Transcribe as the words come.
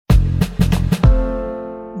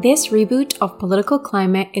This reboot of Political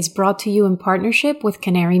Climate is brought to you in partnership with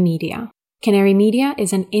Canary Media. Canary Media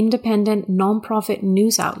is an independent, non-profit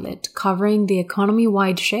news outlet covering the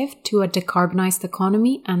economy-wide shift to a decarbonized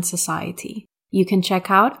economy and society. You can check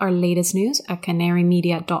out our latest news at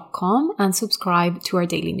canarymedia.com and subscribe to our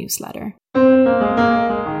daily newsletter.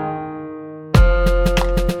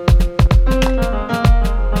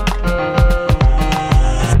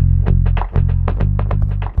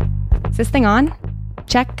 Is this thing on?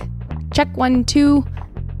 Check. Check 1, 2.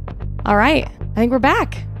 All right. I think we're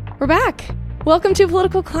back. We're back. Welcome to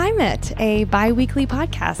Political Climate, a bi-weekly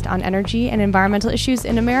podcast on energy and environmental issues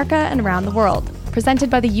in America and around the world, presented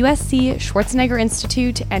by the USC Schwarzenegger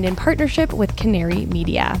Institute and in partnership with Canary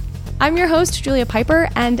Media. I'm your host, Julia Piper,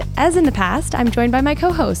 and as in the past, I'm joined by my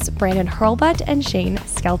co-hosts, Brandon Hurlbut and Shane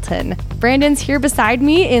Skelton. Brandon's here beside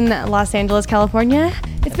me in Los Angeles, California.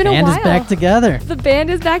 It's been a while. The band is back together. The band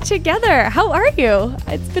is back together. How are you?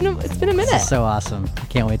 It's been a minute. This is so awesome. I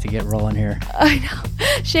can't wait to get rolling here. I know.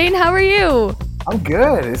 Shane, how are you? I'm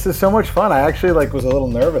good. This is so much fun. I actually was a little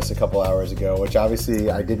nervous a couple hours ago, which obviously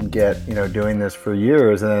I didn't get, doing this for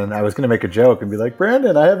years. And I was going to make a joke and be like,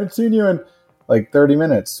 Brandon, I haven't seen you in 30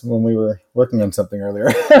 minutes when we were working on something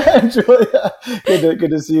earlier. Julia,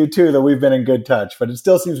 good to see you too, though we've been in good touch, but it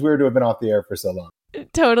still seems weird to have been off the air for so long.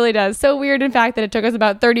 It totally does. So weird, in fact, that it took us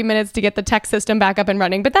about 30 minutes to get the tech system back up and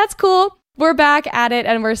running, but that's cool. We're back at it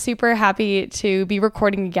and we're super happy to be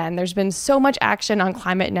recording again. There's been so much action on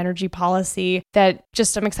climate and energy policy that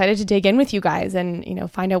I'm excited to dig in with you guys and,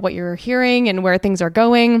 find out what you're hearing and where things are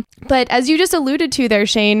going. But as you just alluded to there,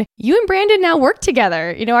 Shane, you and Brandon now work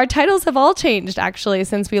together. Our titles have all changed actually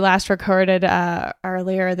since we last recorded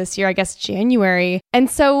earlier this year, I guess January. And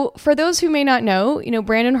so for those who may not know,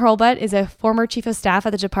 Brandon Hurlbut is a former chief of staff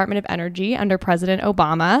at the Department of Energy under President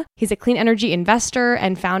Obama. He's a clean energy investor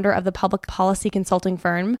and founder of the public policy consulting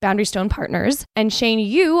firm, Boundary Stone Partners. And Shane,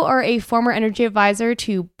 you are a former energy advisor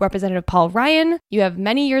to Representative Paul Ryan. You have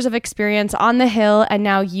many years of experience on the Hill, and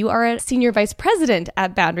now you are a senior vice president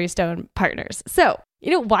at Boundary Stone Partners. So,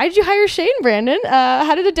 why did you hire Shane, Brandon?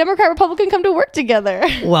 How did a Democrat-Republican come to work together?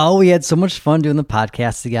 Well, we had so much fun doing the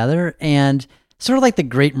podcast together, and sort of like the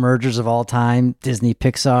great mergers of all time, Disney,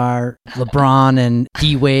 Pixar, LeBron and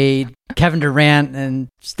D-Wade, Kevin Durant and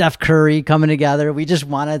Steph Curry coming together. We just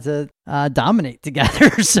wanted to dominate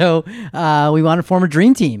together. So we wanted to form a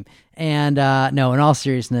dream team. And no, in all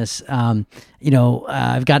seriousness, I've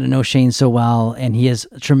gotten to know Shane so well, and he has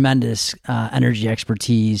tremendous energy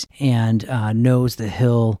expertise and knows the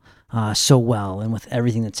Hill so well. And with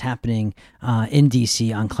everything that's happening in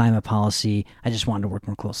DC on climate policy, I just wanted to work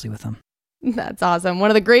more closely with him. That's awesome. One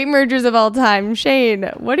of the great mergers of all time. Shane,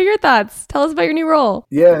 what are your thoughts? Tell us about your new role.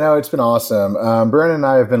 Yeah, no, it's been awesome. Brandon and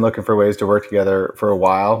I have been looking for ways to work together for a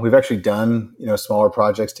while. We've actually done, smaller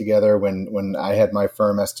projects together when I had my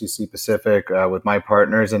firm S2C Pacific with my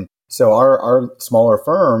partners. And so our smaller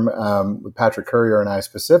firm, with Patrick Currier and I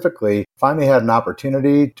specifically, finally had an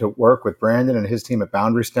opportunity to work with Brandon and his team at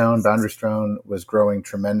Boundary Stone. Boundary Stone was growing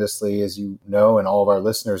tremendously, as you know, and all of our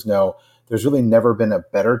listeners know. There's really never been a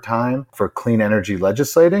better time for clean energy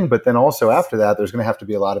legislating, but then also after that, there's going to have to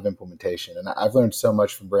be a lot of implementation. And I've learned so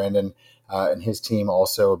much from Brandon and his team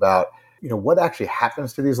also about, what actually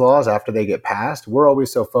happens to these laws after they get passed. We're always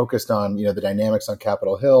so focused on, the dynamics on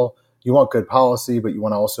Capitol Hill. You want good policy, but you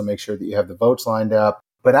want to also make sure that you have the votes lined up.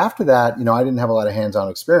 But after that, I didn't have a lot of hands-on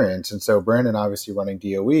experience. And so Brandon, obviously running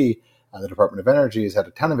DOE, the Department of Energy, has had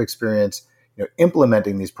a ton of experience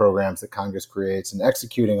implementing these programs that Congress creates and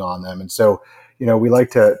executing on them. And so, we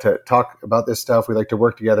like to talk about this stuff. We like to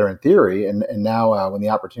work together in theory. And now when the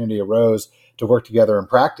opportunity arose to work together in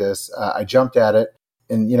practice, I jumped at it.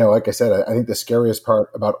 And, like I said, I think the scariest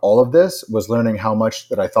part about all of this was learning how much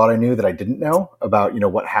that I thought I knew that I didn't know about,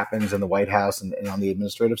 what happens in the White House and on the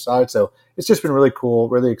administrative side. So it's just been really cool,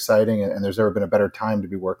 really exciting. And there's never been a better time to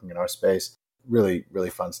be working in our space. Really,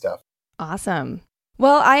 really fun stuff. Awesome.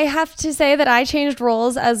 Well, I have to say that I changed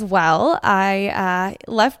roles as well. I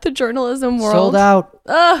left the journalism world. Sold out.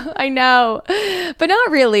 Oh, I know. But not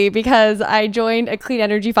really, because I joined a clean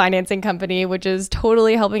energy financing company, which is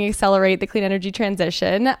totally helping accelerate the clean energy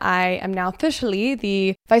transition. I am now officially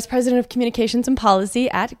the Vice President of Communications and Policy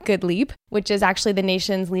at GoodLeap, which is actually the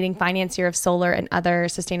nation's leading financier of solar and other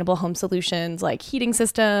sustainable home solutions like heating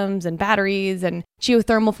systems and batteries and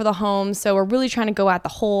geothermal for the home. So we're really trying to go at the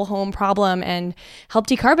whole home problem and help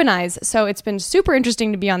decarbonize. So it's been super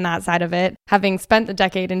interesting to be on that side of it, having spent a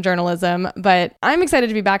decade in journalism. But I'm excited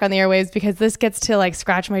excited to be back on the airwaves because this gets to like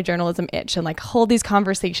scratch my journalism itch and like hold these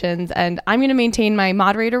conversations. And I'm going to maintain my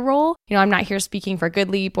moderator role. You know, I'm not here speaking for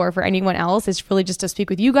GoodLeap or for anyone else. It's really just to speak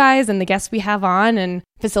with you guys and the guests we have on and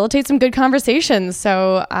facilitate some good conversations.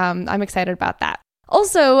 So I'm excited about that.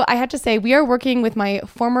 Also, I have to say, we are working with my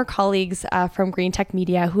former colleagues from Green Tech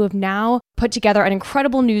Media who have now put together an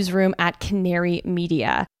incredible newsroom at Canary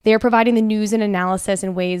Media. They are providing the news and analysis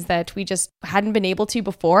in ways that we just hadn't been able to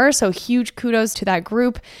before. So huge kudos to that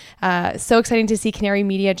group. So exciting to see Canary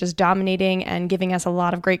Media just dominating and giving us a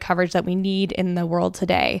lot of great coverage that we need in the world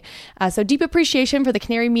today. So deep appreciation for the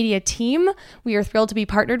Canary Media team. We are thrilled to be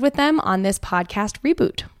partnered with them on this podcast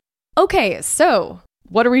reboot. Okay, so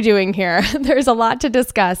what are we doing here? There's a lot to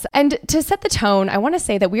discuss. And to set the tone, I want to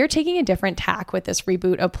say that we are taking a different tack with this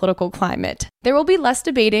reboot of Political Climate. There will be less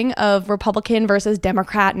debating of Republican versus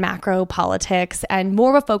Democrat macro politics and more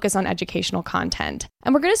of a focus on educational content.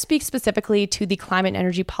 And we're going to speak specifically to the climate and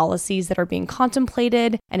energy policies that are being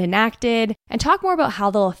contemplated and enacted and talk more about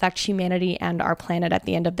how they'll affect humanity and our planet at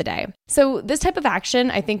the end of the day. So this type of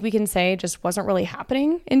action, I think we can say, just wasn't really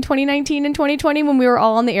happening in 2019 and 2020 when we were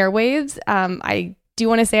all on the airwaves. I do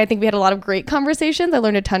want to say I think we had a lot of great conversations. I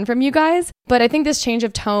learned a ton from you guys, but I think this change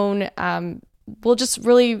of tone will just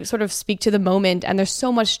really sort of speak to the moment, and there's so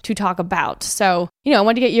much to talk about. So, I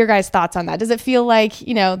wanted to get your guys' thoughts on that. Does it feel like,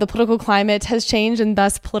 the political climate has changed and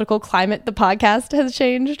thus Political Climate, the podcast, has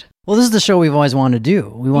changed? Well, this is the show we've always wanted to do.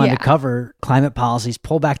 We wanted to cover climate policies,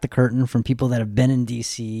 pull back the curtain from people that have been in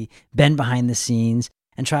DC, been behind the scenes,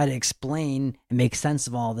 and try to explain and make sense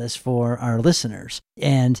of all this for our listeners.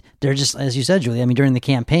 And they're just, as you said, Julie, during the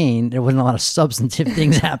campaign, there wasn't a lot of substantive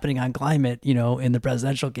things happening on climate, in the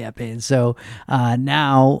presidential campaign. So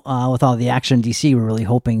now with all the action in DC, we're really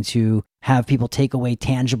hoping to have people take away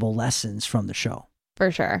tangible lessons from the show.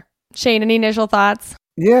 For sure. Shane, any initial thoughts?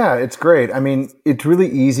 Yeah, it's great. It's really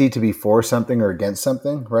easy to be for something or against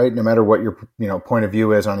something, right? No matter what your point of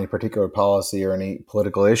view is on any particular policy or any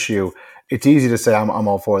political issue, it's easy to say, I'm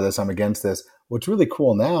all for this, I'm against this. What's really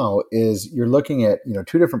cool now is you're looking at,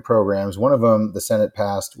 two different programs. One of them, the Senate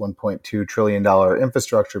passed $1.2 trillion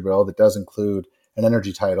infrastructure bill that does include an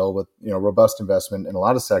energy title with, robust investment in a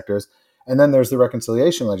lot of sectors. And then there's the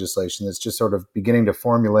reconciliation legislation that's just sort of beginning to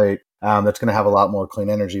formulate that's going to have a lot more clean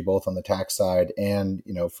energy, both on the tax side and,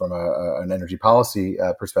 from an energy policy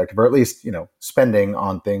perspective, or at least, spending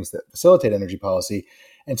on things that facilitate energy policy.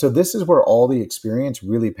 And so this is where all the experience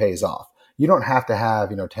really pays off. You don't have to have,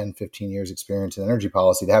 10, 15 years experience in energy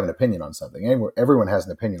policy to have an opinion on something. Everyone has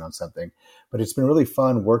an opinion on something, but it's been really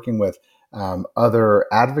fun working with other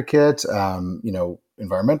advocates,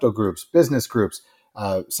 environmental groups, business groups,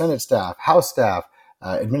 Senate staff, House staff,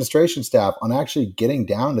 administration staff on actually getting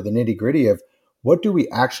down to the nitty gritty of what do we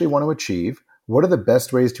actually want to achieve? What are the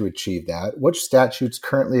best ways to achieve that? Which statutes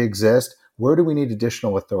currently exist? Where do we need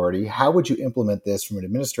additional authority? How would you implement this from an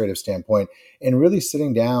administrative standpoint? And really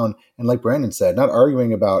sitting down and, like Brandon said, not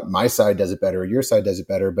arguing about my side does it better or your side does it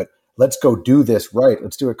better, but let's go do this right.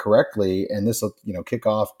 Let's do it correctly. And this will, kick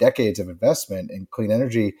off decades of investment in clean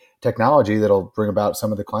energy technology that'll bring about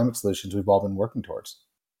some of the climate solutions we've all been working towards.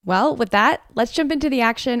 Well, with that, let's jump into the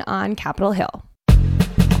action on Capitol Hill.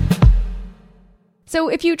 So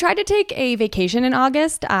if you tried to take a vacation in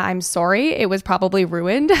August, I'm sorry, it was probably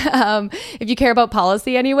ruined. If you care about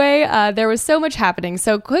policy anyway, there was so much happening.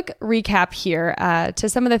 So quick recap here to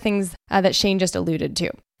some of the things that Shane just alluded to.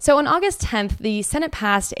 So on August 10th, the Senate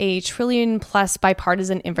passed a $1 trillion+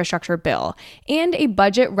 bipartisan infrastructure bill and a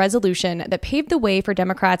budget resolution that paved the way for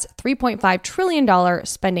Democrats' $3.5 trillion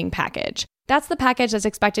spending package. That's the package that's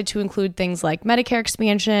expected to include things like Medicare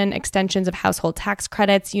expansion, extensions of household tax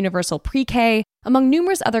credits, universal pre-K, among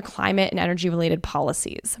numerous other climate and energy-related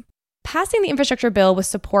policies. Passing the infrastructure bill with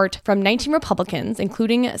support from 19 Republicans,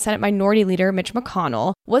 including Senate Minority Leader Mitch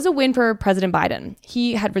McConnell, was a win for President Biden.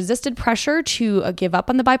 He had resisted pressure to give up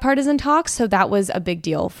on the bipartisan talks, so that was a big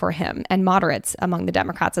deal for him and moderates among the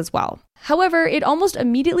Democrats as well. However, it almost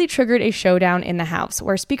immediately triggered a showdown in the House,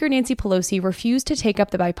 where Speaker Nancy Pelosi refused to take up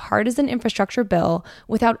the bipartisan infrastructure bill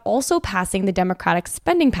without also passing the Democratic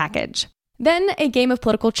spending package. Then a game of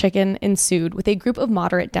political chicken ensued with a group of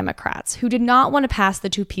moderate Democrats who did not want to pass the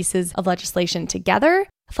two pieces of legislation together.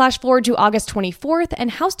 Flash forward to August 24th, and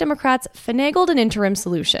House Democrats finagled an interim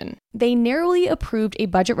solution. They narrowly approved a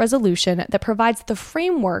budget resolution that provides the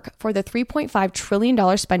framework for the $3.5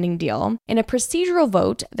 trillion spending deal in a procedural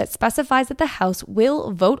vote that specifies that the House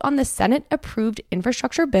will vote on the Senate-approved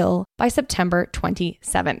infrastructure bill by September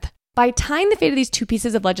 27th. By tying the fate of these two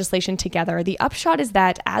pieces of legislation together, the upshot is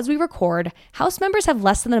that as we record, House members have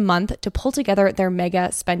less than a month to pull together their mega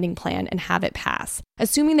spending plan and have it pass,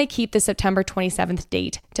 assuming they keep the September 27th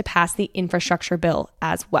date to pass the infrastructure bill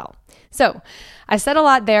as well. So I said a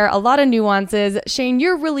lot there, a lot of nuances. Shane,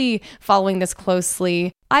 you're really following this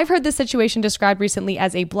closely. I've heard this situation described recently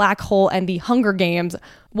as a black hole and the Hunger Games.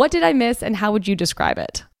 What did I miss and how would you describe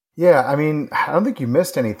it? Yeah, I mean, I don't think you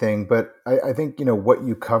missed anything, but I think, what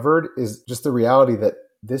you covered is just the reality that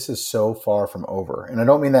this is so far from over. And I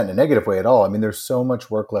don't mean that in a negative way at all. I mean, there's so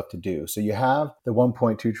much work left to do. So you have the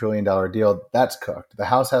 $1.2 trillion deal, that's cooked. The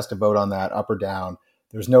House has to vote on that up or down.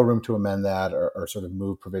 There's no room to amend that or sort of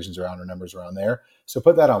move provisions around or numbers around there. So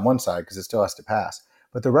put that on one side because it still has to pass.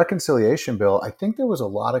 But the reconciliation bill, I think there was a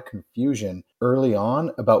lot of confusion early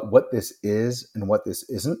on about what this is and what this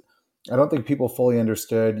isn't. I don't think people fully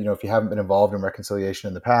understood, if you haven't been involved in reconciliation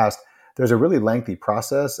in the past, there's a really lengthy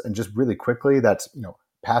process. And just really quickly, that's,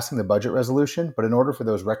 passing the budget resolution. But in order for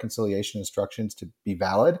those reconciliation instructions to be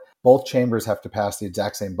valid, both chambers have to pass the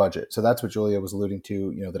exact same budget. So that's what Julia was alluding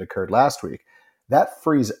to, that occurred last week. That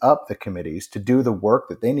frees up the committees to do the work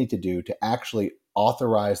that they need to do to actually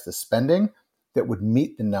authorize the spending that would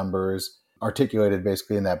meet the numbers articulated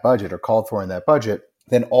basically in that budget or called for in that budget.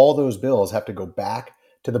 Then all those bills have to go back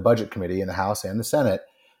to the budget committee in the House and the Senate.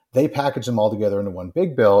 They package them all together into one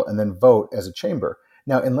big bill and then vote as a chamber.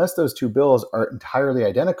 Now, unless those two bills are entirely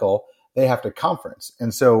identical, they have to conference.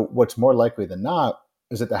 And so what's more likely than not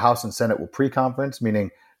is that the House and Senate will pre-conference,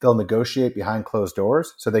 meaning they'll negotiate behind closed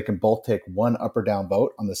doors so they can both take one up or down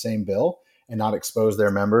vote on the same bill and not expose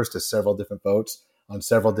their members to several different votes on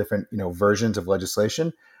several different, versions of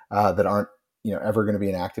legislation that aren't, ever going to be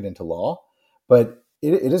enacted into law. But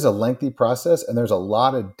it is a lengthy process, and there's a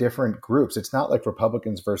lot of different groups. It's not like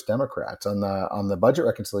Republicans versus Democrats on the budget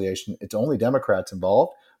reconciliation. It's only Democrats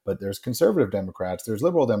involved, but there's conservative Democrats, there's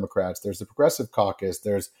liberal Democrats, there's the Progressive Caucus,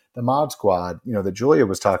 there's the Mod Squad, that Julia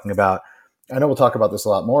was talking about. I know we'll talk about this a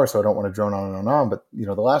lot more, so I don't want to drone on and on. But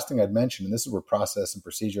the last thing I'd mention, and this is where process and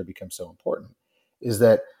procedure becomes so important, is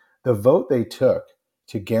that the vote they took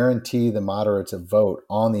to guarantee the moderates a vote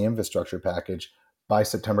on the infrastructure package by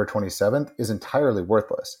September 27th is entirely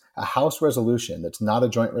worthless. A House resolution that's not a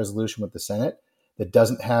joint resolution with the Senate, that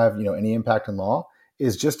doesn't have any impact on law,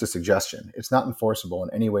 is just a suggestion. It's not enforceable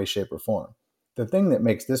in any way, shape, or form. The thing that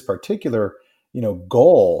makes this particular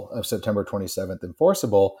goal of September 27th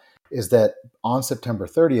enforceable is that on September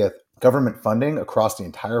 30th, government funding across the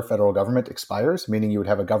entire federal government expires, meaning you would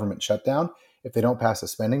have a government shutdown if they don't pass a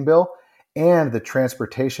spending bill. And the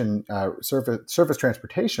transportation, surface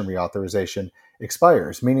transportation reauthorization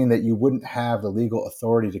expires, meaning that you wouldn't have the legal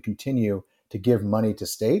authority to continue to give money to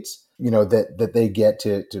states, that they get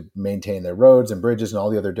to maintain their roads and bridges and all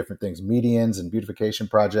the other different things, medians and beautification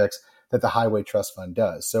projects that the Highway Trust Fund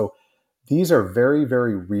does. So these are very,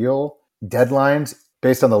 very real deadlines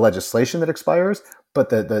based on the legislation that expires, but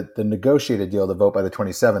the negotiated deal to vote by the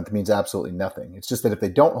 27th means absolutely nothing. It's just that if they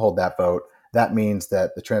don't hold that vote, that means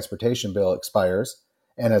that the transportation bill expires.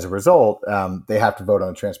 And as a result, they have to vote on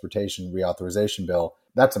a transportation reauthorization bill.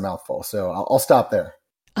 That's a mouthful. So I'll stop there.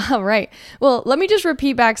 All right. Well, let me just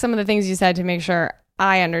repeat back some of the things you said to make sure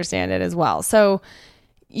I understand it as well. So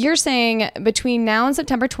you're saying between now and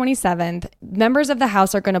September 27th, members of the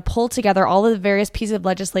House are going to pull together all of the various pieces of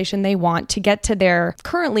legislation they want to get to their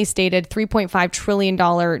currently stated $3.5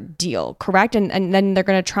 trillion deal, correct? And then they're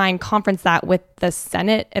going to try and conference that with the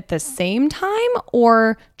Senate at the same time,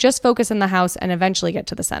 or just focus in the House and eventually get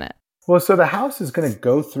to the Senate? Well, so the House is going to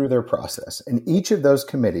go through their process, and each of those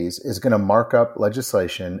committees is going to mark up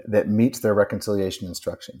legislation that meets their reconciliation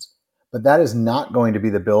instructions. But that is not going to be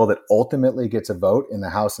the bill that ultimately gets a vote in the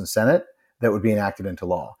House and Senate that would be enacted into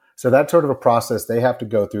law. So that's sort of a process they have to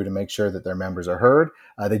go through to make sure that their members are heard.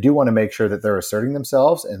 They do want to make sure that they're asserting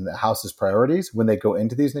themselves and the House's priorities when they go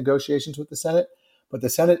into these negotiations with the Senate. But the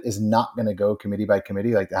Senate is not going to go committee by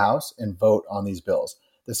committee like the House and vote on these bills.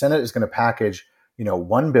 The Senate is going to package,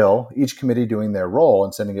 one bill, each committee doing their role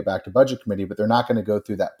and sending it back to Budget Committee, but they're not going to go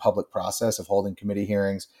through that public process of holding committee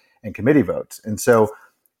hearings and committee votes. And so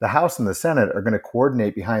the House and the Senate are going to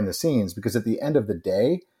coordinate behind the scenes because at the end of the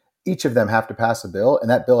day, each of them have to pass a bill, and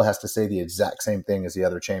that bill has to say the exact same thing as the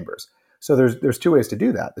other chambers. So there's two ways to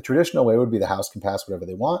do that. The traditional way would be the House can pass whatever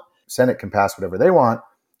they want, Senate can pass whatever they want,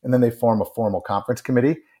 and then they form a formal conference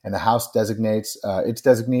committee, and the House designates its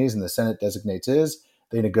designees and the Senate designates his.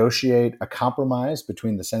 They negotiate a compromise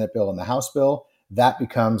between the Senate bill and the House bill. That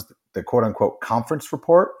becomes the quote-unquote conference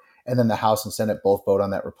report, and then the House and Senate both vote on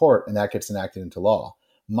that report, and that gets enacted into law.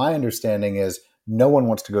 My understanding is no one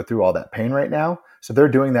wants to go through all that pain right now. So they're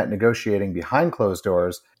doing that negotiating behind closed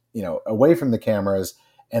doors. away from the cameras,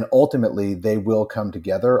 and ultimately they will come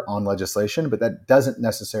together on legislation. But that doesn't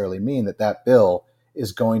necessarily mean that bill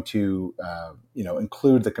is going to,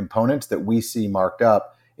 include the components that we see marked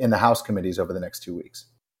up in the House committees over the next 2 weeks.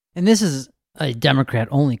 And this is a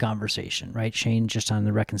Democrat-only conversation, right, Shane, just on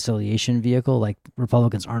the reconciliation vehicle? Like,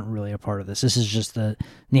 Republicans aren't really a part of this. This is just the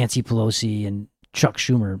Nancy Pelosi and Chuck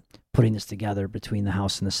Schumer putting this together between the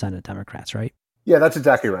House and the Senate Democrats, right? Yeah, that's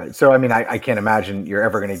exactly right. So, I mean, I can't imagine you're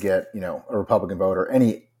ever going to get, a Republican vote or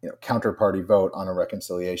any, counterparty vote on a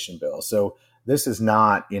reconciliation bill. So this is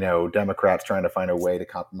not, Democrats trying to find a way to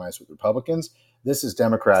compromise with Republicans. This is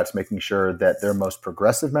Democrats making sure that their most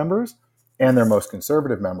progressive members and their most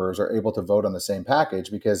conservative members are able to vote on the same package,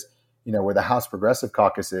 because, where the House Progressive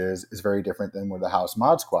Caucus is very different than where the House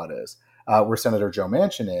Mod Squad is. Where Senator Joe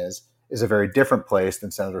Manchin is a very different place than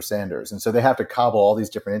Senator Sanders. And so they have to cobble all these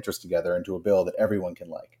different interests together into a bill that everyone can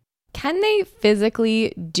like. Can they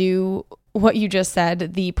physically do what you just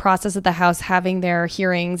said, the process of the House having their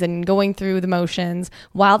hearings and going through the motions,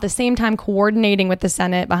 while at the same time coordinating with the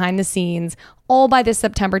Senate behind the scenes, all by this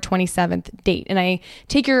September 27th date? And I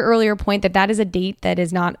take your earlier point that is a date that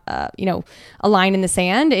is not, a line in the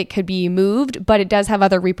sand. It could be moved, but it does have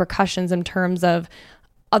other repercussions in terms of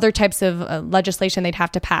other types of legislation they'd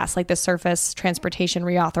have to pass, like the Surface Transportation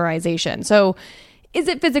Reauthorization. So is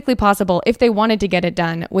it physically possible, if they wanted to get it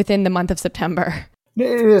done, within the month of September?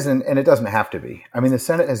 It isn't, and it doesn't have to be. I mean, the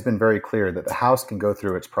Senate has been very clear that the House can go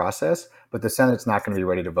through its process, but the Senate's not going to be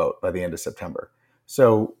ready to vote by the end of September.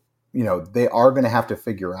 So, they are going to have to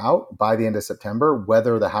figure out by the end of September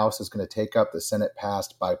whether the House is going to take up the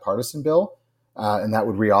Senate-passed bipartisan bill, and that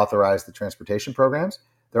would reauthorize the transportation programs.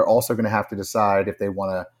 They're also going to have to decide if they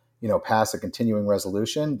want to, pass a continuing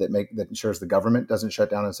resolution that ensures the government doesn't shut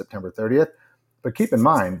down on September 30th. But keep in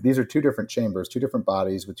mind, these are two different chambers, two different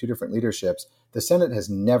bodies with two different leaderships. The Senate has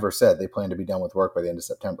never said they plan to be done with work by the end of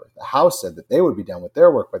September. The House said that they would be done with their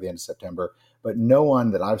work by the end of September, but no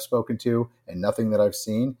one that I've spoken to and nothing that I've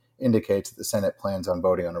seen indicates that the Senate plans on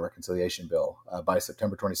voting on a reconciliation bill by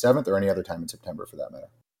September 27th or any other time in September for that matter.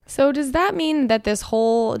 So does that mean that this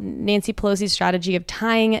whole Nancy Pelosi strategy of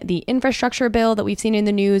tying the infrastructure bill that we've seen in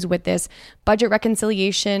the news with this budget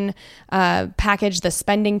reconciliation package, the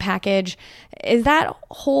spending package, is that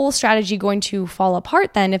whole strategy going to fall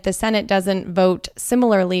apart then if the Senate doesn't vote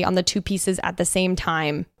similarly on the two pieces at the same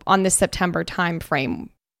time on this September timeframe?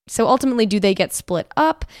 So ultimately, do they get split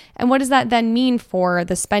up? And what does that then mean for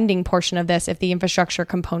the spending portion of this if the infrastructure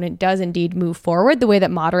component does indeed move forward the way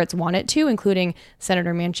that moderates want it to, including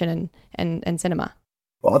Senator Manchin and Sinema?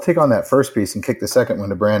 Well, I'll take on that first piece and kick the second one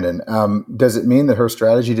to Brandon. Does it mean that her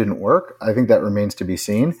strategy didn't work? I think that remains to be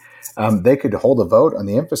seen. They could hold a vote on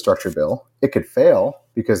the infrastructure bill. It could fail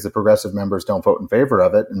because the progressive members don't vote in favor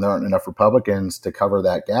of it, and there aren't enough Republicans to cover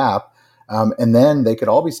that gap. And then they could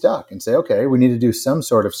all be stuck and say, okay, we need to do some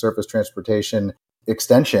sort of surface transportation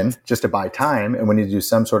extension just to buy time. And we need to do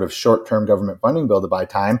some sort of short-term government funding bill to buy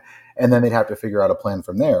time. And then they'd have to figure out a plan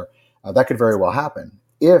from there. That could very well happen.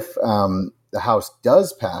 If the House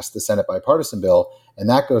does pass the Senate bipartisan bill and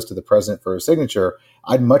that goes to the president for his signature,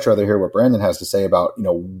 I'd much rather hear what Brandon has to say about,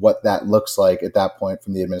 what that looks like at that point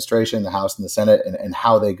from the administration, the House and the Senate, and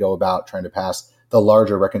how they go about trying to pass the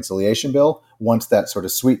larger reconciliation bill once that sort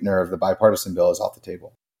of sweetener of the bipartisan bill is off the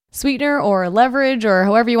table. Sweetener or leverage or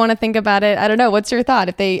however you want to think about it. I don't know. What's your thought?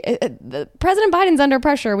 President Biden's under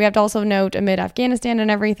pressure. We have to also note amid Afghanistan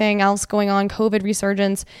and everything else going on, COVID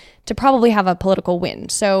resurgence, to probably have a political win.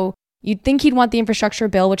 So you'd think he'd want the infrastructure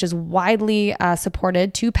bill, which is widely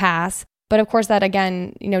supported, to pass. But of course, that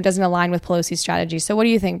again, doesn't align with Pelosi's strategy. So what do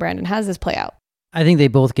you think, Brandon? How does this play out? I think they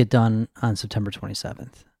both get done on September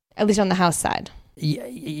 27th. At least on the House side.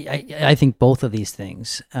 I think both of these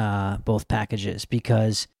things, both packages,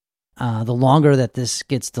 because the longer that this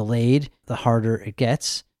gets delayed, the harder it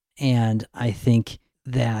gets. And I think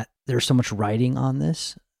that there's so much writing on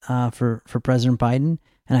this for President Biden.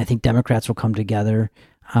 And I think Democrats will come together.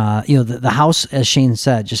 The House, as Shane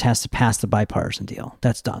said, just has to pass the bipartisan deal.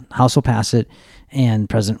 That's done. House will pass it and the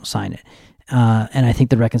president will sign it. And I think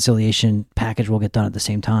the reconciliation package will get done at the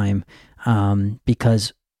same time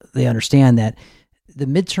because they understand that the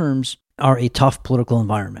midterms are a tough political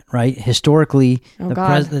environment, right? Historically,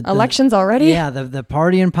 elections already? Yeah, the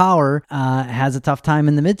party in power has a tough time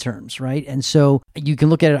in the midterms, right? And so you can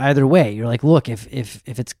look at it either way. You're like, look, if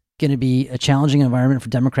it's going to be a challenging environment for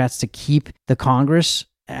Democrats to keep the Congress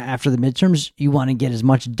after the midterms, you want to get as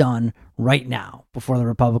much done right now before the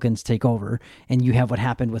Republicans take over. And you have what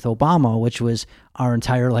happened with Obama, which was our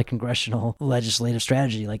entire congressional legislative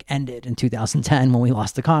strategy ended in 2010 when we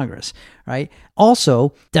lost to Congress, right?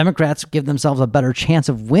 Also, Democrats give themselves a better chance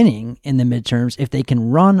of winning in the midterms if they can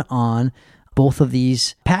run on both of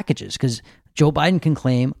these packages, because Joe Biden can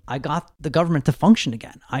claim, I got the government to function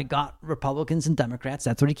again. I got Republicans and Democrats,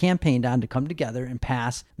 that's what he campaigned on, to come together and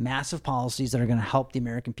pass massive policies that are going to help the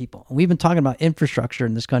American people. And we've been talking about infrastructure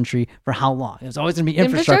in this country for how long? It was always going to be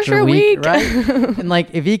infrastructure week, right? And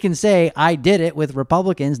if he can say, I did it with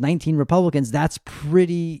Republicans, 19 Republicans, that's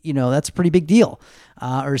pretty, that's a pretty big deal.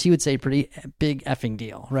 Or as he would say, pretty big effing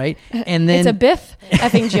deal, right? And then it's a biff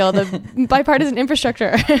effing deal, the bipartisan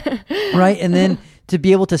infrastructure. Right. And then to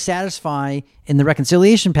be able to satisfy in the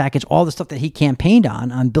reconciliation package all the stuff that he campaigned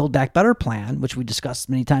on Build Back Better plan, which we discussed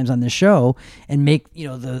many times on this show, and make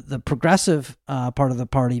the progressive part of the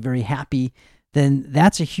party very happy, then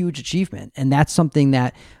that's a huge achievement. And that's something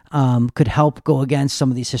that could help go against some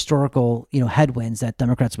of these historical headwinds that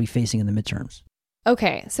Democrats will be facing in the midterms.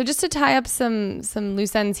 Okay, so just to tie up some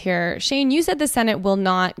loose ends here, Shane, you said the Senate will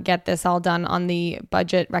not get this all done on the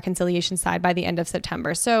budget reconciliation side by the end of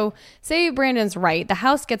September. So say Brandon's right, the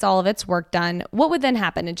House gets all of its work done. What would then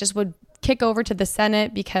happen? It just would kick over to the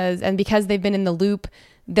Senate because they've been in the loop,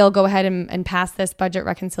 they'll go ahead and pass this budget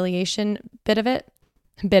reconciliation big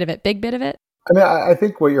bit of it? I mean, I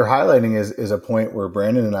think what you're highlighting is a point where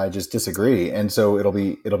Brandon and I just disagree, and so it'll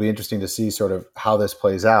be interesting to see sort of how this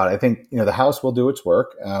plays out. I think the House will do its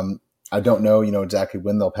work. I don't know exactly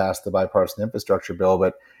when they'll pass the bipartisan infrastructure bill,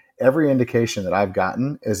 but every indication that I've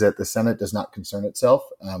gotten is that the Senate does not concern itself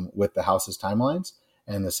with the House's timelines,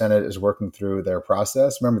 and the Senate is working through their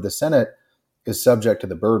process. Remember, the Senate is subject to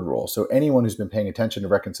the Byrd Rule, so anyone who's been paying attention to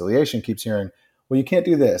reconciliation keeps hearing, well, you can't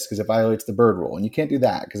do this because it violates the Byrd Rule, and you can't do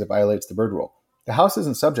that because it violates the Byrd Rule. The House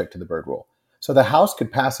isn't subject to the Byrd Rule. So the House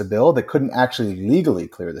could pass a bill that couldn't actually legally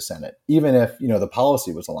clear the Senate, even if, the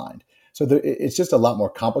policy was aligned. So it's just a lot more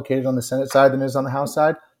complicated on the Senate side than it is on the House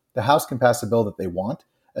side. The House can pass a bill that they want.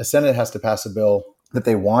 A Senate has to pass a bill that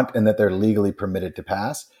they want and that they're legally permitted to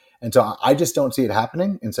pass. And so I just don't see it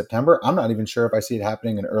happening in September. I'm not even sure if I see it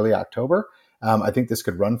happening in early October. I think this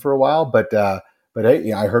could run for a while, but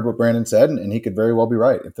hey, I heard what Brandon said, and he could very well be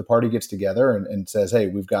right. If the party gets together and says, hey,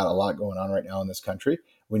 we've got a lot going on right now in this country,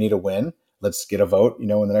 we need a win, let's get a vote, in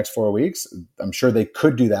the next 4 weeks, I'm sure they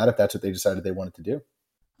could do that if that's what they decided they wanted to do.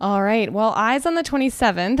 All right. Well, eyes on the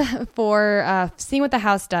 27th for seeing what the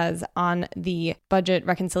House does on the budget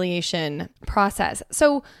reconciliation process.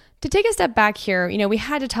 So to take a step back here, we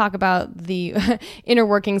had to talk about the inner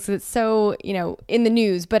workings because it's so, in the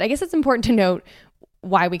news, but I guess it's important to note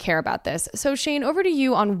why we care about this. So Shane, over to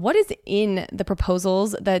you on what is in the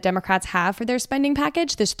proposals that Democrats have for their spending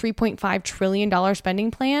package, this $3.5 trillion spending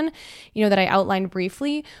plan, that I outlined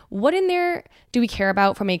briefly. What in there do we care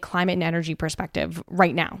about from a climate and energy perspective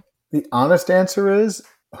right now? The honest answer is,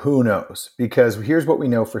 who knows? Because here's what we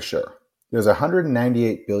know for sure. There's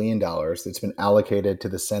 $198 billion that's been allocated to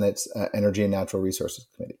the Senate's Energy and Natural Resources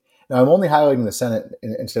Committee. Now, I'm only highlighting the Senate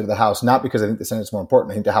instead of the House, not because I think the Senate's more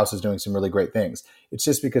important. I think the House is doing some really great things. It's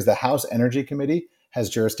just because the House Energy Committee has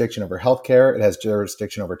jurisdiction over healthcare. It has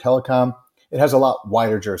jurisdiction over telecom. It has a lot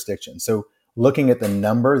wider jurisdiction. So looking at the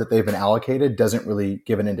number that they've been allocated doesn't really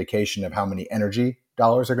give an indication of how many energy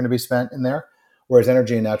dollars are going to be spent in there, whereas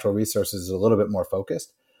Energy and Natural Resources is a little bit more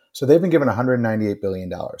focused. So they've been given $198 billion.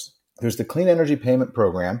 There's the Clean Energy Payment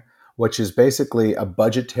Program, which is basically a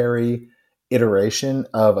budgetary iteration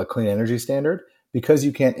of a clean energy standard. Because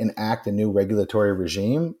you can't enact a new regulatory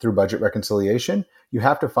regime through budget reconciliation, you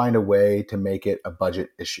have to find a way to make it a budget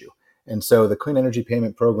issue. And so the Clean Energy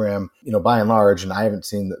Payment Program, by and large, and I haven't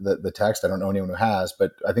seen the text, I don't know anyone who has,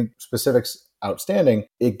 but I think specifics outstanding,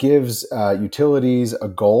 it gives utilities a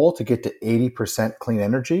goal to get to 80% clean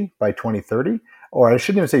energy by 2030. Or I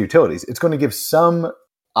shouldn't even say utilities. It's going to give some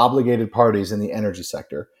obligated parties in the energy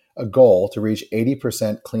sector a goal to reach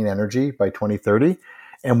 80% clean energy by 2030.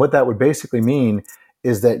 And what that would basically mean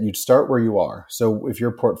is that you'd start where you are. So if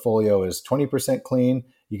your portfolio is 20% clean,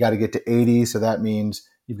 you got to get to 80. So that means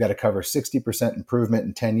you've got to cover 60% improvement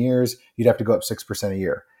in 10 years. You'd have to go up 6% a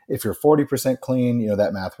year. If you're 40% clean,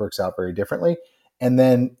 that math works out very differently. And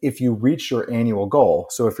then if you reach your annual goal,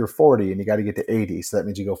 so if you're 40 and you got to get to 80, so that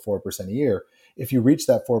means you go 4% a year. If you reach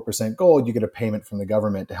that 4% goal, you get a payment from the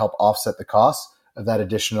government to help offset the costs of that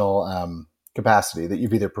additional capacity that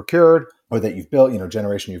you've either procured or that you've built,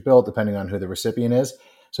 generation you've built, depending on who the recipient is.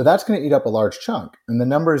 So that's going to eat up a large chunk. And the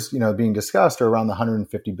numbers, being discussed are around the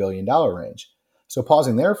 $150 billion range. So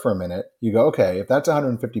pausing there for a minute, you go, okay, if that's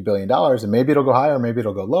 $150 billion, and maybe it'll go higher, maybe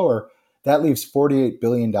it'll go lower, that leaves $48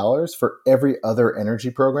 billion for every other energy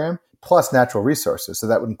program, plus natural resources. So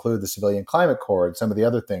that would include the Civilian Climate Corps and some of the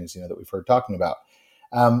other things, that we've heard talking about.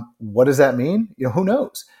 What does that mean? Who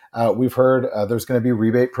knows? We've heard there's going to be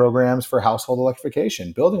rebate programs for household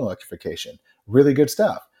electrification, building electrification, really good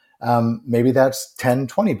stuff. Maybe that's 10,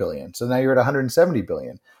 20 billion. So now you're at 170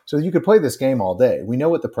 billion. So you could play this game all day. We know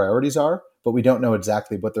what the priorities are, but we don't know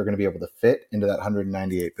exactly what they're going to be able to fit into that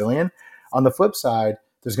 198 billion. On the flip side,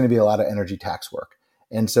 there's going to be a lot of energy tax work.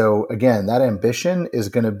 And so again, that ambition is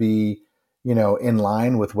going to be, in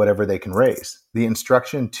line with whatever they can raise. The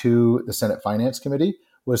instruction to the Senate Finance Committee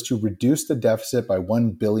was to reduce the deficit by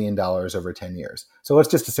 $1 billion over 10 years. So let's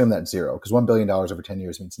just assume that's zero, because $1 billion over 10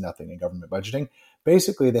 years means nothing in government budgeting.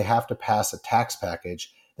 Basically, they have to pass a tax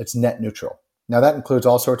package that's net neutral. Now, that includes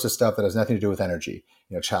all sorts of stuff that has nothing to do with energy.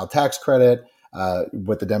 Child tax credit,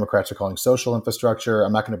 what the Democrats are calling social infrastructure.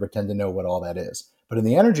 I'm not going to pretend to know what all that is. But in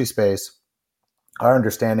the energy space, our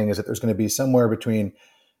understanding is that there's going to be somewhere between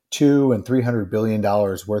 $200 and $300 billion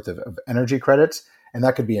worth of energy credits. And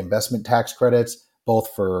that could be investment tax credits, both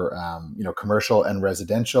for commercial and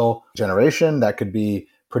residential generation. That could be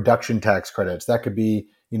production tax credits. That could be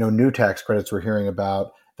new tax credits we're hearing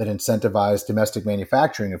about that incentivize domestic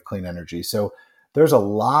manufacturing of clean energy. So there's a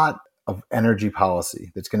lot of energy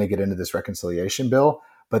policy that's going to get into this reconciliation bill.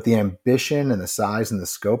 But the ambition and the size and the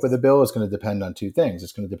scope of the bill is going to depend on two things.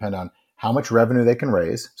 It's going to depend on how much revenue they can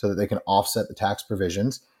raise so that they can offset the tax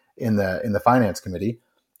provisions in the Finance Committee.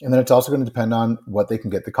 And then it's also going to depend on what they can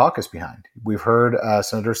get the caucus behind. We've heard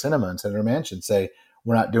Senator Sinema and Senator Manchin say,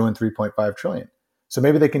 we're not doing 3.5 trillion. So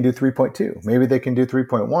maybe they can do 3.2. Maybe they can do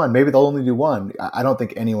 3.1. Maybe they'll only do one. I don't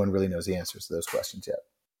think anyone really knows the answers to those questions yet.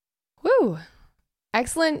 Woo.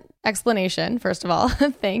 Excellent explanation, first of all.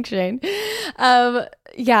 Thanks, Shane.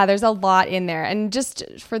 There's a lot in there. And just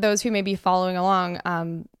for those who may be following along,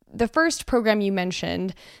 the first program you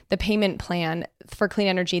mentioned, the payment plan for clean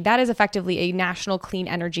energy, that is effectively a national clean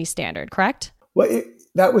energy standard, correct? Well,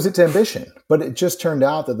 that was its ambition. But it just turned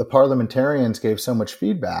out that the parliamentarians gave so much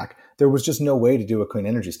feedback, there was just no way to do a clean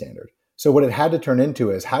energy standard. So what it had to turn into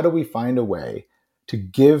is, how do we find a way to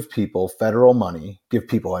give people federal money,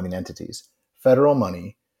 entities, federal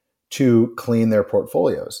money to clean their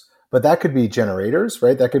portfolios? But that could be generators,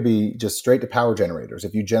 right? That could be just straight to power generators.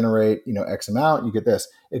 If you generate, X amount, you get this.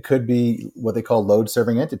 It could be what they call load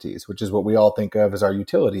serving entities, which is what we all think of as our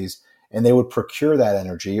utilities. And they would procure that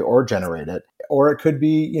energy or generate it. Or it could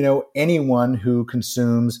be, anyone who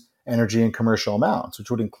consumes energy in commercial amounts,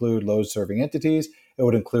 which would include load serving entities. It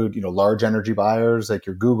would include, large energy buyers like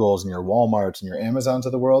your Googles and your Walmarts and your Amazons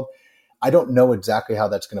of the world. I don't know exactly how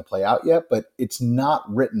that's going to play out yet, but it's not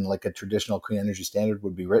written like a traditional clean energy standard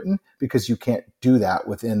would be written, because you can't do that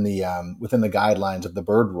within the guidelines of the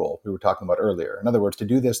Byrd Rule we were talking about earlier. In other words, to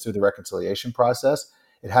do this through the reconciliation process,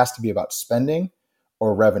 it has to be about spending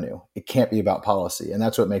or revenue. It can't be about policy, and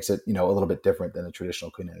that's what makes it a little bit different than a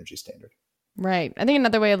traditional clean energy standard. Right. I think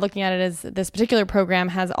another way of looking at it is this particular program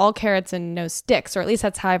has all carrots and no sticks, or at least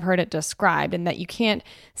that's how I've heard it described, and that you can't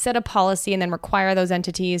set a policy and then require those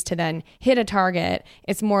entities to then hit a target.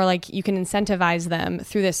 It's more like you can incentivize them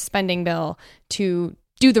through this spending bill to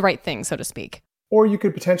do the right thing, so to speak. Or you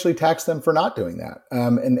could potentially tax them for not doing that.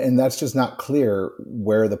 And that's just not clear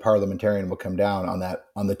where the parliamentarian will come down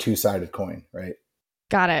on the two-sided coin, right?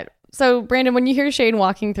 Got it. So, Brandon, when you hear Shane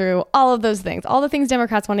walking through all of those things, all the things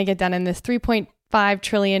Democrats want to get done in this 3.5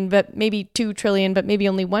 trillion, but maybe 2 trillion, but maybe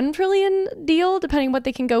only 1 trillion deal, depending what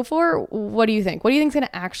they can go for, what do you think? What do you think is going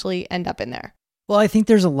to actually end up in there? Well, I think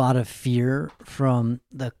there's a lot of fear from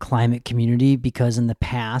the climate community, because in the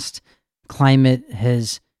past, climate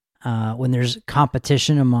has, when there's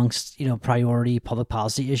competition amongst, priority public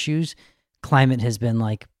policy issues, climate has been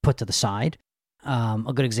put to the side.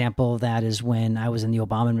 A good example of that is when I was in the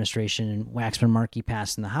Obama administration and Waxman-Markey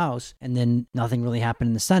passed in the House, and then nothing really happened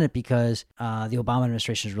in the Senate because the Obama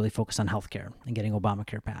administration is really focused on healthcare and getting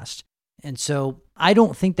Obamacare passed. And so I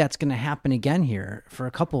don't think that's going to happen again here for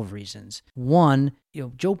a couple of reasons. One,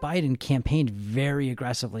 Joe Biden campaigned very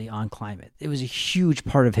aggressively on climate. It was a huge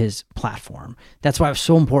part of his platform. That's why it was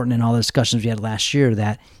so important in all the discussions we had last year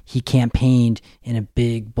that he campaigned in a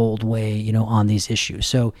big, bold way, on these issues.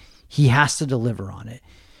 So he has to deliver on it.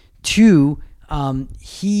 Two,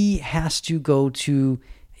 he has to go to,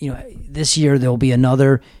 this year there'll be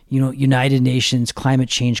another, United Nations Climate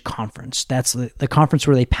Change Conference. That's the conference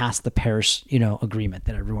where they passed the Paris, agreement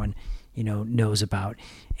that everyone, knows about.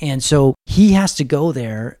 And so he has to go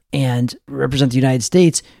there and represent the United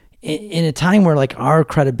States in a time where our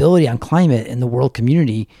credibility on climate in the world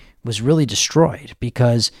community was really destroyed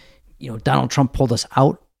because, Donald Trump pulled us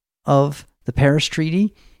out of the Paris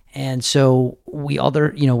Treaty. And so we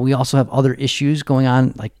also have other issues going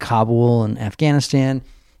on like Kabul and Afghanistan.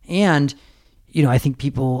 And, I think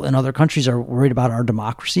people in other countries are worried about our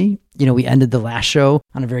democracy. We ended the last show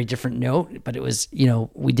on a very different note, but it was,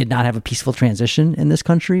 we did not have a peaceful transition in this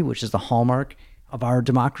country, which is the hallmark of our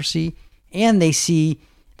democracy. And they see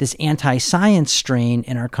this anti-science strain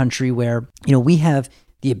in our country where, we have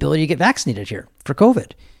the ability to get vaccinated here for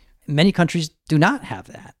COVID. Many countries do not have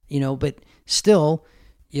that, but still,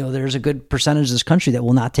 there's a good percentage of this country that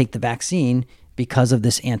will not take the vaccine because of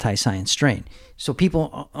this anti-science strain. So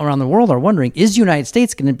people around the world are wondering, is the United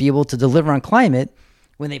States going to be able to deliver on climate?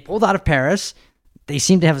 When they pulled out of Paris, they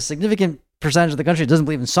seem to have a significant percentage of the country that doesn't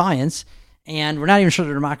believe in science, and we're not even sure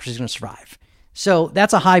their democracy is going to survive. So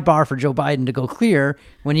that's a high bar for Joe Biden to go clear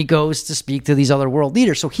when he goes to speak to these other world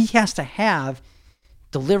leaders. So he has to have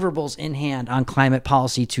deliverables in hand on climate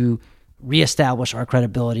policy to reestablish our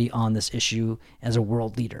credibility on this issue as a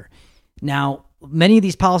world leader. Now, many of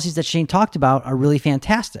these policies that Shane talked about are really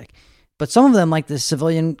fantastic, but some of them, like the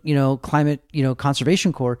Civilian, Climate,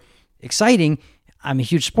 Conservation Corps, exciting. I'm a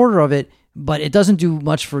huge supporter of it, but it doesn't do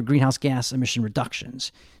much for greenhouse gas emission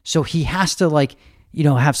reductions. So he has to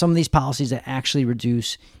have some of these policies that actually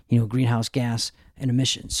reduce, greenhouse gas and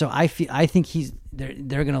emissions. So I think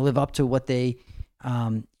they're going to live up to what they,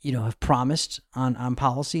 have promised on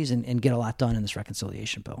policies and get a lot done in this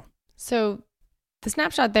reconciliation bill. So the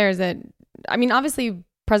snapshot there is that, obviously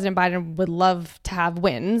President Biden would love to have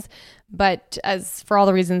wins, but as for all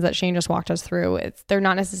the reasons that Shane just walked us through, they're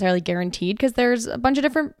not necessarily guaranteed because there's a bunch of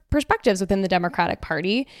different perspectives within the Democratic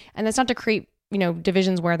Party. And that's not to create,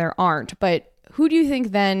 divisions where there aren't, but who do you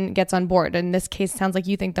think then gets on board? In this case, it sounds like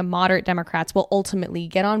you think the moderate Democrats will ultimately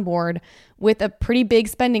get on board with a pretty big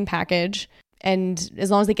spending package. And as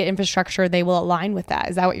long as they get infrastructure, they will align with that.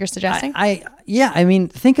 Is that what you're suggesting?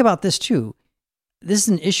 Think about this too. This is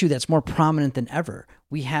an issue that's more prominent than ever.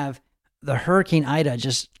 We have the Hurricane Ida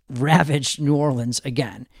just ravaged New Orleans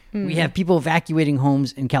again. Mm-hmm. We have people evacuating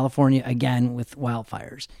homes in California again with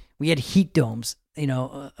wildfires. We had heat domes,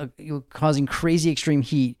 causing crazy extreme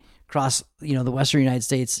heat across, the Western United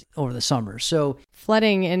States over the summer. So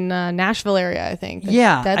flooding in Nashville area, I think. It's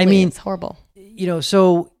yeah, deadly. It's horrible.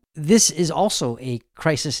 So this is also a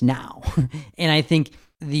crisis now. And I think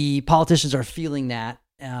the politicians are feeling that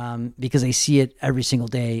because they see it every single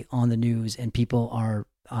day on the news, and people are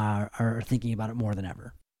thinking about it more than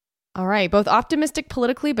ever. All right. Both optimistic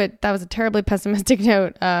politically, but that was a terribly pessimistic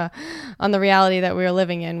note on the reality that we are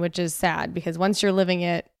living in, which is sad because once you're living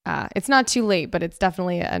it, it's not too late, but it's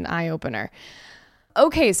definitely an eye opener.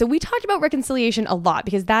 Okay. So we talked about reconciliation a lot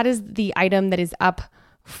because that is the item that is up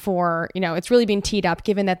for, it's really been teed up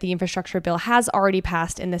given that the infrastructure bill has already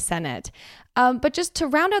passed in the Senate. But just to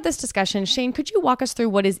round out this discussion, Shane, could you walk us through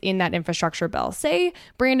what is in that infrastructure bill? Say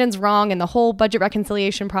Brandon's wrong and the whole budget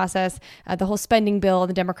reconciliation process, the whole spending bill on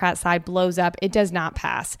the Democrat side blows up. It does not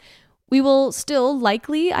pass. We will still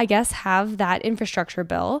likely, I guess, have that infrastructure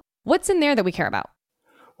bill. What's in there that we care about?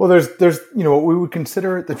 Well, there's what we would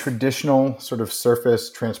consider the traditional sort of surface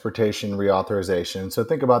transportation reauthorization. So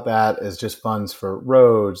think about that as just funds for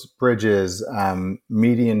roads, bridges,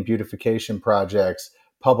 median beautification projects,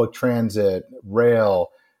 public transit, rail.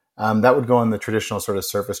 That would go in the traditional sort of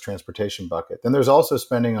surface transportation bucket. Then there's also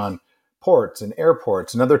spending on ports and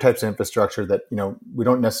airports and other types of infrastructure that, we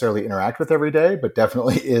don't necessarily interact with every day, but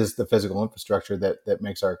definitely is the physical infrastructure that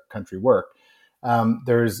makes our country work.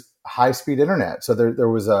 There's high-speed internet. So there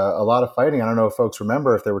was a lot of fighting. I don't know if folks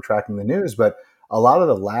remember if they were tracking the news, but a lot of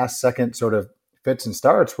the last-second sort of fits and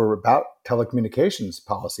starts were about telecommunications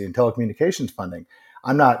policy and telecommunications funding.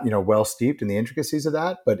 I'm not, well steeped in the intricacies of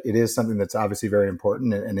that, but it is something that's obviously very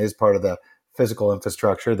important and is part of the physical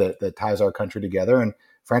infrastructure that ties our country together. And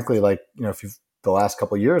frankly, if the last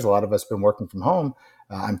couple of years, a lot of us have been working from home.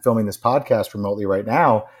 I'm filming this podcast remotely right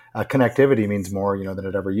now. Connectivity means more, than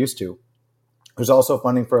it ever used to. There's also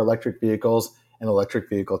funding for electric vehicles and electric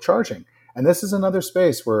vehicle charging. And this is another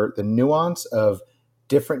space where the nuance of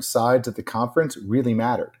different sides of the conference really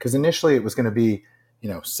mattered. Because initially it was going to be,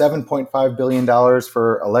 $7.5 billion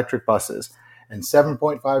for electric buses and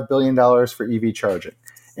 $7.5 billion for EV charging.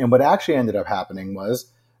 And what actually ended up happening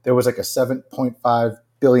was there was like a $7.5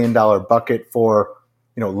 billion bucket for,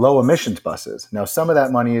 low emissions buses. Now, some of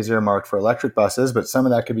that money is earmarked for electric buses, but some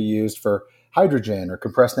of that could be used for hydrogen or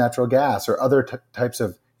compressed natural gas or other types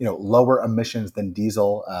of, lower emissions than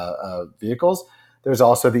diesel vehicles. There's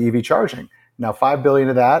also the EV charging. Now, $5 billion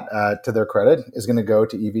of that, to their credit, is going to go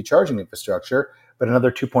to EV charging infrastructure. but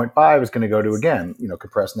another 2.5 is going to go to, again,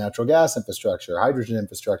 compressed natural gas infrastructure, hydrogen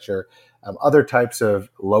infrastructure, other types of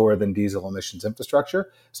lower than diesel emissions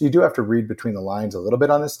infrastructure. So you do have to read between the lines a little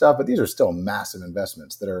bit on this stuff, but these are still massive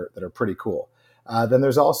investments that are pretty cool. Then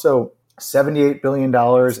there's also $78 billion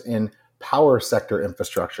in power sector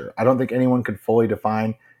infrastructure. I don't think anyone can fully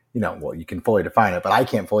define, you can fully define it, but I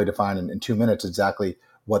can't fully define in 2 minutes exactly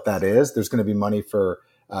what that is. There's going to be money for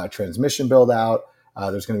transmission build out.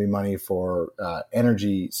 There's going to be money for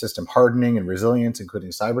energy system hardening and resilience, including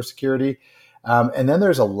cybersecurity. And then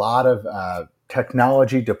there's a lot of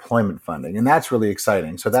technology deployment funding, and that's really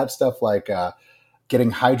exciting. So that's stuff like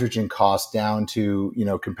getting hydrogen costs down to,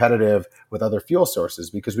 competitive with other fuel sources,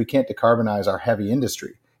 because we can't decarbonize our heavy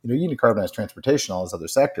industry. You can decarbonize transportation, all those other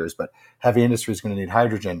sectors, but heavy industry is going to need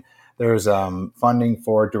hydrogen. There's funding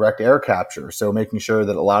for direct air capture, so making sure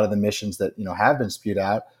that a lot of the emissions that have been spewed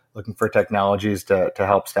out, looking for technologies to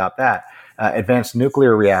help stop that. Advanced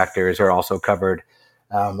nuclear reactors are also covered.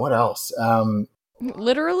 What else?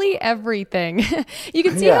 Literally everything. You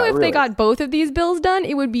can see how if they got both of these bills done,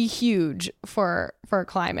 it would be huge for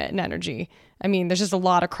climate and energy. I mean, there's just a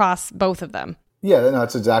lot across both of them. Yeah, no,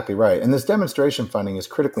 that's exactly right. And this demonstration funding is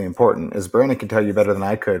critically important. As Brandon can tell you better than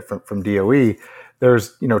I could from DOE,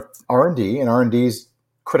 there's, R&D, and R&D is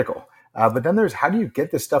critical. But then there's, how do you get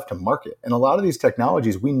this stuff to market? And a lot of these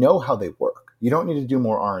technologies, we know how they work. You don't need to do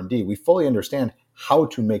more R&D. We fully understand how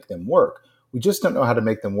to make them work. We just don't know how to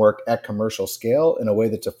make them work at commercial scale in a way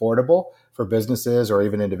that's affordable for businesses or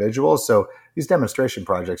even individuals. So these demonstration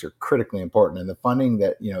projects are critically important. And the funding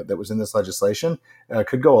that, that was in this legislation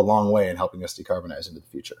could go a long way in helping us decarbonize into the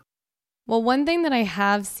future. Well, one thing that I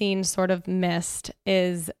have seen sort of missed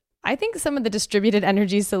is, I think, some of the distributed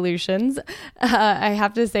energy solutions. I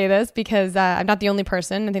have to say this because I'm not the only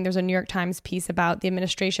person. I think there's a New York Times piece about the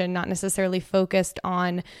administration not necessarily focused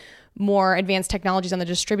on more advanced technologies on the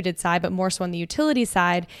distributed side, but more so on the utility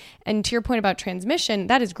side. And to your point about transmission,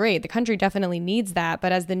 that is great. The country definitely needs that.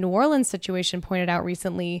 But as the New Orleans situation pointed out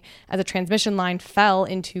recently, as a transmission line fell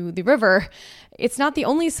into the river, it's not the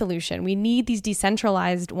only solution. We need these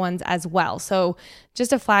decentralized ones as well. So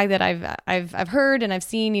just a flag that I've heard and I've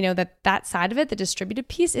seen, that side of it, the distributed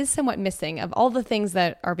piece, is somewhat missing of all the things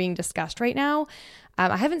that are being discussed right now.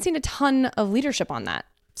 I haven't seen a ton of leadership on that.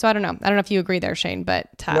 So I don't know if you agree there, Shane, but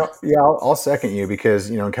I'll second you, because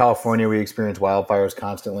in California we experience wildfires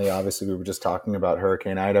constantly. Obviously, we were just talking about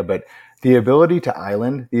Hurricane Ida, but the ability to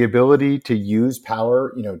island, the ability to use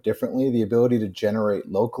power differently, the ability to generate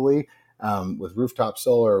locally with rooftop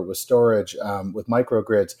solar, with storage, with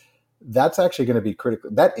microgrids, that's actually going to be critical.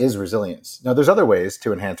 That is resilience. Now, there's other ways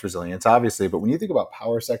to enhance resilience, obviously, but when you think about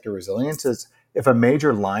power sector resilience, is if a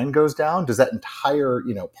major line goes down, does that entire,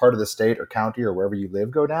 part of the state or county or wherever you live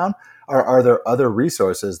go down? Or are there other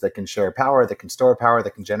resources that can share power, that can store power,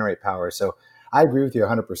 that can generate power? So I agree with you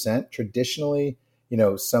 100%. Traditionally,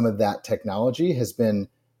 some of that technology has been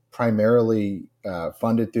primarily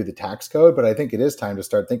funded through the tax code, but I think it is time to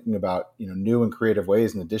start thinking about, new and creative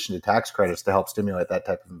ways in addition to tax credits to help stimulate that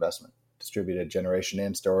type of investment. Distributed generation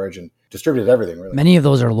and storage, and distributed everything, really. Many of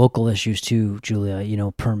those are local issues too,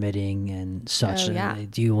 Julia, permitting and such. Oh, yeah. They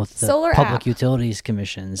deal with the Solar public app. Utilities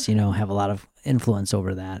commissions, have a lot of influence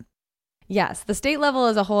over that. Yes, the state level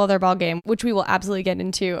is a whole other ballgame, which we will absolutely get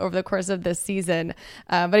into over the course of this season.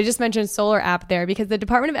 But I just mentioned solar app there because the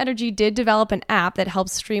Department of Energy did develop an app that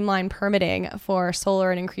helps streamline permitting for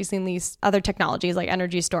solar and increasingly other technologies like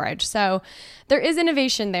energy storage. So there is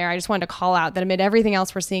innovation there. I just wanted to call out that amid everything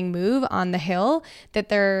else we're seeing move on the Hill, that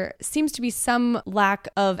there seems to be some lack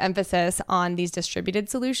of emphasis on these distributed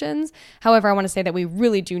solutions. However, I want to say that we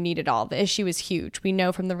really do need it all. The issue is huge. We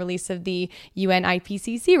know from the release of the UN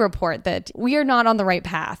IPCC report that we are not on the right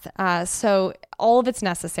path. So all of it's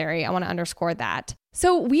necessary. I want to underscore that.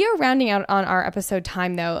 So we are rounding out on our episode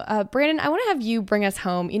time, though. Brandon, I want to have you bring us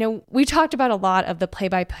home. We talked about a lot of the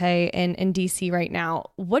play-by-play in DC right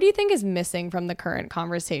now. What do you think is missing from the current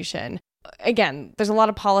conversation? Again, there's a lot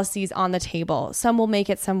of policies on the table. Some will make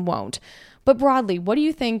it, some won't. But broadly, what do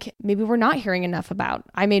you think maybe we're not hearing enough about?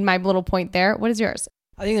 I made my little point there. What is yours?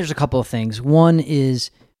 I think there's a couple of things. One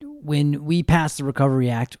is, when we passed the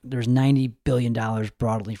Recovery Act, there's $90 billion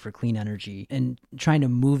broadly for clean energy, and trying to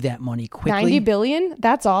move that money quickly. $90 billion?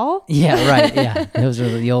 That's all? Yeah, right. Yeah. Those are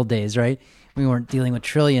the old days, right? We weren't dealing with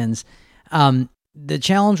trillions. The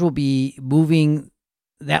challenge will be moving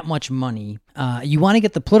that much money. You want to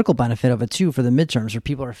get the political benefit of it too for the midterms, where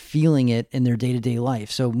people are feeling it in their day-to-day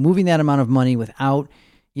life. So moving that amount of money without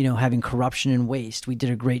having corruption and waste. We did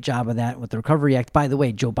a great job of that with the Recovery Act. By the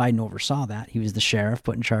way, Joe Biden oversaw that. He was the sheriff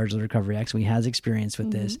put in charge of the Recovery Act, so he has experience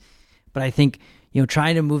with this. But I think,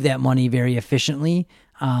 trying to move that money very efficiently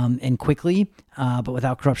and quickly, but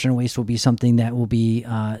without corruption and waste will be something that will be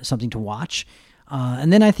something to watch.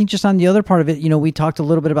 And then I think just on the other part of it, we talked a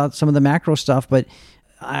little bit about some of the macro stuff, but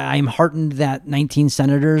I'm heartened that 19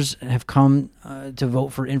 senators have come to vote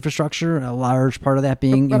for infrastructure. A large part of that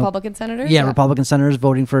being Republican senators. Yeah, Republican senators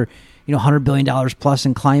voting for $100 billion plus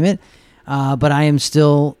in climate. But I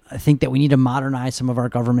think that we need to modernize some of our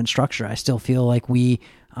government structure. I still feel like we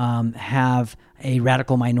have a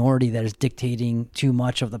radical minority that is dictating too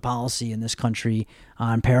much of the policy in this country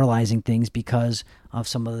and paralyzing things because of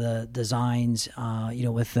some of the designs,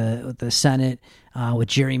 with the Senate, with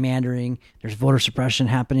gerrymandering. There's voter suppression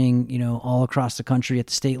happening, all across the country at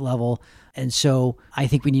the state level. And so I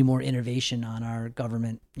think we need more innovation on our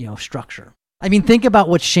government, structure. I mean, think about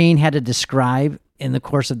what Shane had to describe in the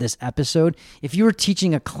course of this episode. If you were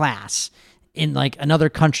teaching a class in like another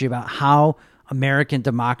country about how American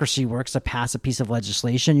democracy works to pass a piece of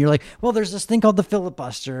legislation, you're like, well, there's this thing called the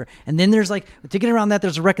filibuster, and then there's like, to get around that,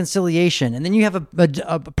 there's a reconciliation, and then you have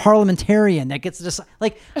a parliamentarian that gets to decide.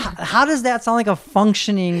 Like, how does that sound like a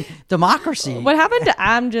functioning democracy? What happened to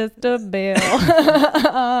I'm just a bill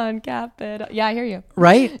on Capitol? Yeah, I hear you.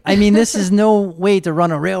 Right? I mean, this is no way to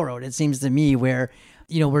run a railroad, it seems to me, where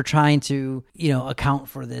we're trying to, account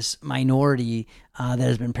for this minority that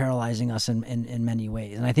has been paralyzing us in many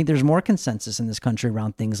ways. And I think there's more consensus in this country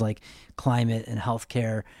around things like climate and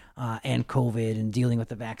healthcare and COVID and dealing with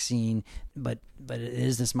the vaccine. But it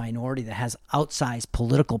is this minority that has outsized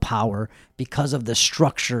political power because of the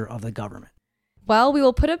structure of the government. Well, we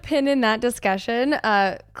will put a pin in that discussion.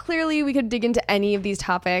 Clearly, we could dig into any of these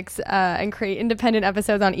topics and create independent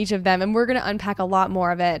episodes on each of them, and we're going to unpack a lot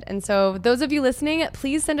more of it. And so those of you listening,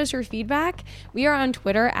 please send us your feedback. We are on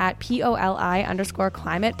Twitter at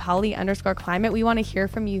POLI_climate, Poly_climate. We want to hear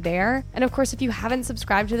from you there. And of course, if you haven't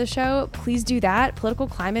subscribed to the show, please do that. Political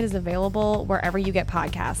Climate is available wherever you get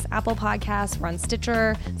podcasts. Apple Podcasts, we're on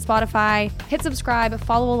Stitcher, Spotify. Hit subscribe,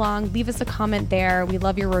 follow along, leave us a comment there. We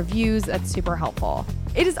love your reviews. That's super helpful.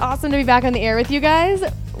 It is awesome to be back on the air with you guys.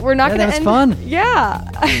 We're not going to end. That was fun. Yeah.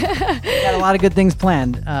 We got a lot of good things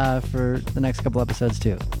planned for the next couple episodes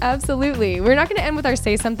too. Absolutely. We're not going to end with our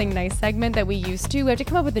Say Something Nice segment that we used to. We have to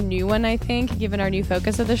come up with a new one, I think, given our new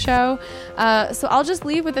focus of the show. So I'll just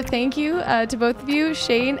leave with a thank you to both of you.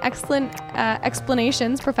 Shane, excellent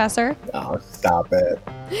explanations, Professor. Oh, stop it.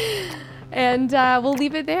 And we'll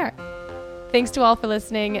leave it there. Thanks to all for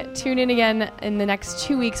listening. Tune in again in the next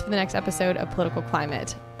 2 weeks for the next episode of Political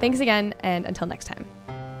Climate. Thanks again, and until next time.